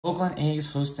Oakland A's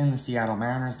hosting the Seattle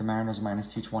Mariners. The Mariners are minus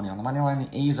 220 on the money line.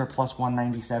 The A's are plus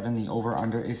 197. The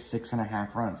over-under is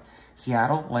 6.5 runs.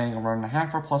 Seattle laying a run and a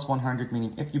half or plus 100,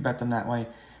 meaning if you bet them that way,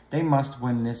 they must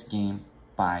win this game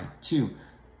by 2.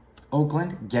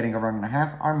 Oakland getting a run and a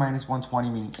half are minus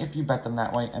 120, meaning if you bet them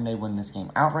that way and they win this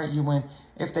game outright, you win.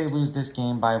 If they lose this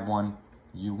game by 1,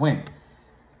 you win.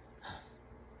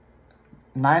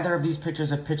 Neither of these pitchers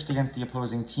have pitched against the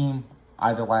opposing team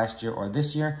either last year or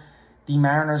this year. The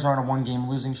Mariners are on a one-game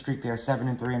losing streak. They are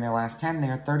 7-3 in their last 10. They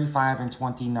are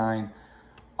 35-29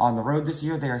 on the road this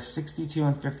year. They are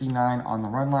 62-59 on the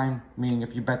run line, meaning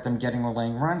if you bet them getting or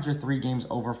laying runs, you're 3 games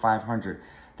over 500.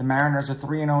 The Mariners are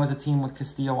 3-0 as a team with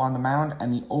Castillo on the mound,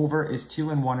 and the over is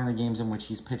 2-1 in the games in which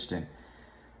he's pitched in.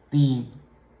 The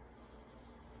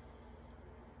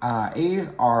A's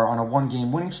are on a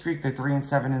one-game winning streak. They're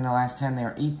 3-7 in the last 10. They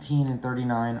are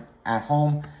 18-39 at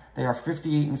home. They are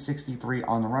 58-63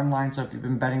 on the run line. So if you've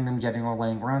been betting them getting or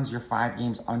laying runs, you're 5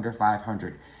 games under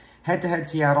 500. Head-to-head,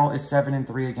 Seattle is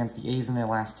 7-3 against the A's in their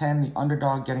last 10. The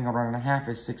underdog getting a run and a half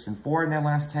is 6-4 in their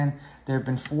last 10. There have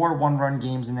been 4 one-run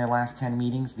games in their last 10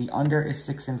 meetings. The under is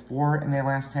 6-4 in their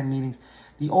last 10 meetings.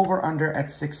 The over-under at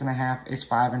 6.5 is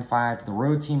 5-5. The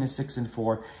road team is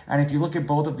 6-4. And if you look at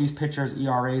both of these pitchers'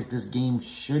 ERAs, this game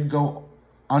should go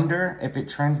under if it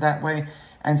trends that way.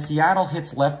 And Seattle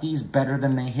hits lefties better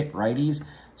than they hit righties.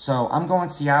 So I'm going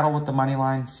Seattle with the money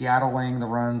line, Seattle laying the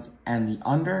runs, and the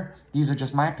under. These are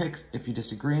just my picks. If you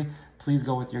disagree, please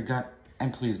go with your gut,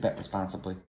 and please bet responsibly.